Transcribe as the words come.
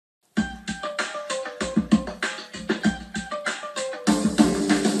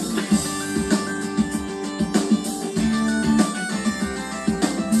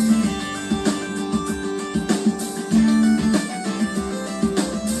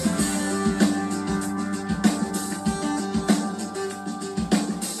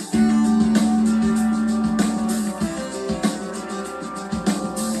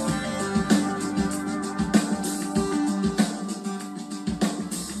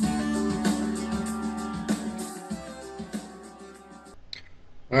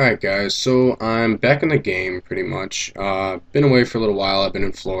Alright guys, so I'm back in the game pretty much. Been away for a little while. I've been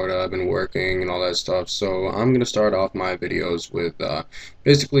in Florida, I've been working and all that stuff. So I'm going to start off my videos with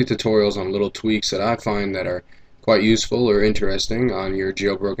basically tutorials on little tweaks that I find that are quite useful or interesting on your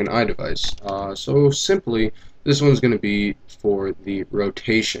jailbroken iDevice. So simply, this one's going to be for the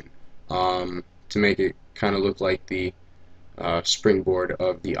rotation, to make it kind of look like the springboard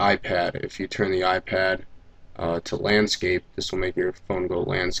of the iPad. If you turn the iPad to landscape, this will make your phone go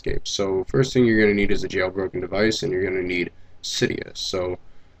landscape. So first thing you're going to need is a jailbroken device, and you're going to need Cydia. So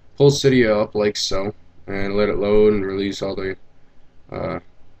pull Cydia up like so, and let it load and release all the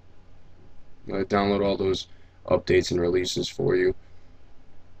download all those updates and releases for you.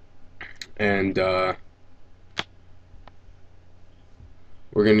 And we're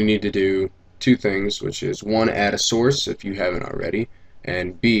going to need to do two things, which is one, add a source if you haven't already,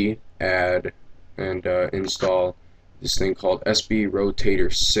 and B, add and install this thing called SBRotator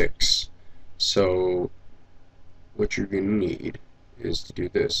 6. So what you're going to need is to do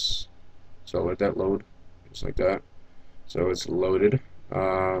this. So let that load, just like that. So it's loaded.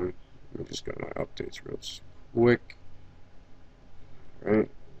 Let me just go to my updates real quick.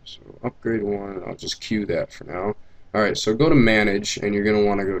 Alright, so upgrade 1, I'll just queue that for now. Alright, so go to Manage, and you're going to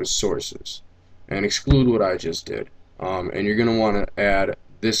want to go to Sources, and exclude what I just did. And you're going to want to add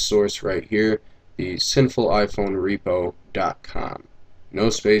this source right here, the sinfuliPhoneRepo.com. No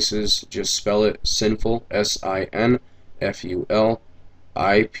spaces, just spell it sinful,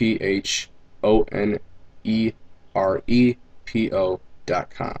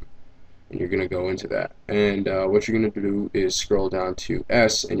 SINFULiPhoneRepo.com. And you're going to go into that. And what you're going to do is scroll down to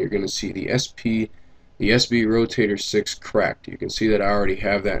S, and you're going to see the SBRotator 6 cracked. You can see that I already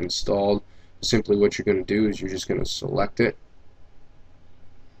have that installed. Simply what you're going to do is you're just going to select it,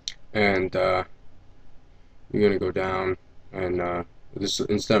 and you're going to go down, and this,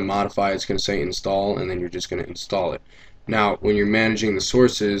 instead of modify, it's going to say install, and then you're just going to install it. Now when you're managing the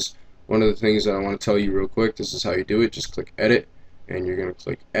sources, one of the things that I want to tell you real quick, this is how you do it. Just click edit, and you're going to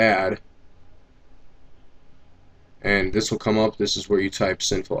click add, and this will come up. This is where you type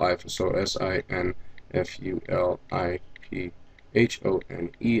sinfuliPhone, so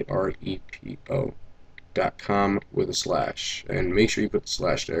SINFULiPhoneRepo.com with a slash, and make sure you put the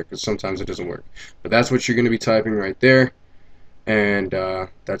slash there because sometimes it doesn't work. But that's what you're going to be typing right there, and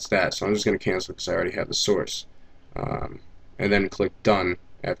that's that. So I'm just going to cancel because I already have the source, and then click done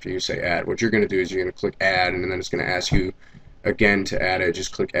after you say add. What you're going to do is you're going to click add, and then it's going to ask you again to add it.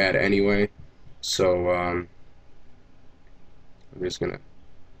 Just click add anyway. So I'm just going to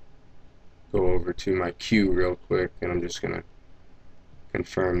go over to my queue real quick, and I'm just going to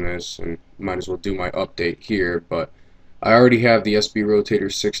confirm this, and might as well do my update here. But I already have the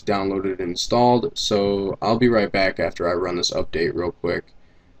SBRotator 6 downloaded and installed, so I'll be right back after I run this update real quick,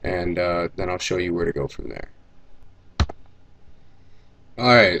 and then I'll show you where to go from there.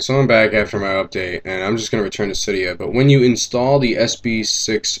 Alright, so I'm back after my update, and I'm just going to return to Cydia. But when you install the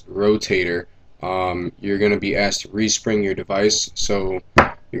SB6Rotator, you're going to be asked to respring your device. So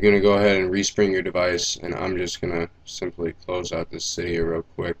you're going to go ahead and respring your device, and I'm just going to simply close out this Cydia real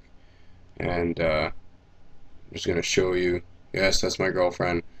quick, and I'm just going to show you. Yes, that's my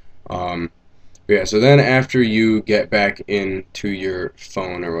girlfriend. Yeah, so then after you get back into your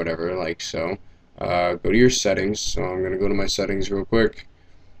phone or whatever, like so, go to your settings. So I'm going to go to my settings real quick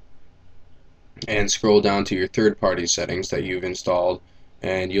and scroll down to your third-party settings that you've installed,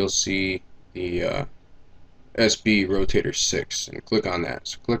 and you'll see the SBRotator 6, and click on that.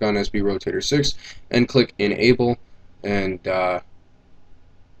 So click on SBRotator 6 and click enable, and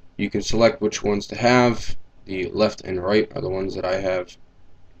you can select which ones to have. The left and right are the ones that I have,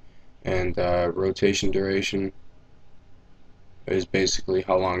 and rotation duration is basically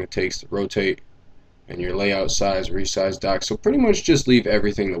how long it takes to rotate, and your layout size, resize dock. So pretty much just leave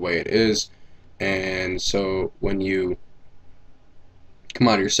everything the way it is. And so when you come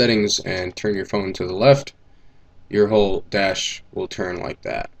out of your settings and turn your phone to the left, your whole dash will turn like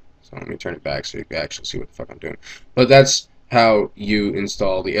that. So let me turn it back so you can actually see what the fuck I'm doing. But that's how you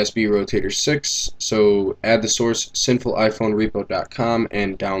install the SBRotator 6. So add the source sinfuliPhoneRepo.com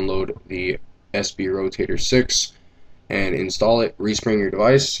and download the SBRotator 6 and install it, respring your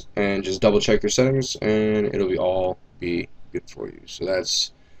device, and just double check your settings, and it'll all be good for you. So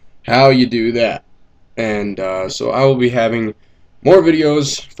that's how you do that. And so I will be having more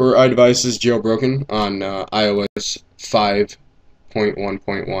videos for iDevices jailbroken on iOS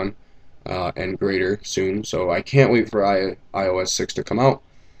 5.1.1 and greater soon. So I can't wait for iOS 6 to come out.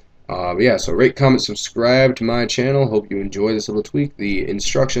 But yeah, so rate, comment, subscribe to my channel. Hope you enjoy this little tweak. The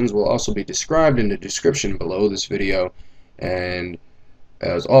instructions will also be described in the description below this video. And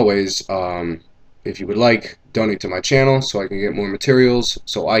As always, if you would like, donate to my channel so I can get more materials,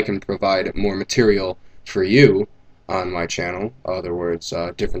 so I can provide more material for you on my channel. In other words,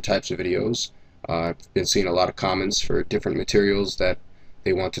 different types of videos. I've been seeing a lot of comments for different materials that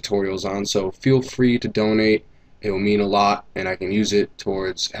they want tutorials on, so feel free to donate. It will mean a lot, and I can use it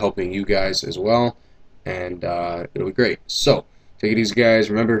towards helping you guys as well, and it'll be great. So, take it easy, guys.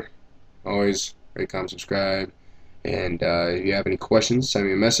 Remember, always rate, comment, subscribe. And if you have any questions, send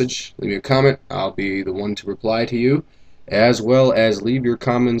me a message, leave me a comment. I'll be the one to reply to you, as well as leave your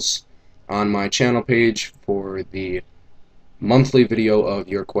comments on my channel page for the monthly video of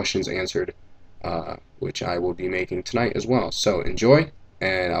your questions answered, which I will be making tonight as well. So enjoy,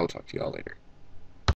 and I will talk to you all later.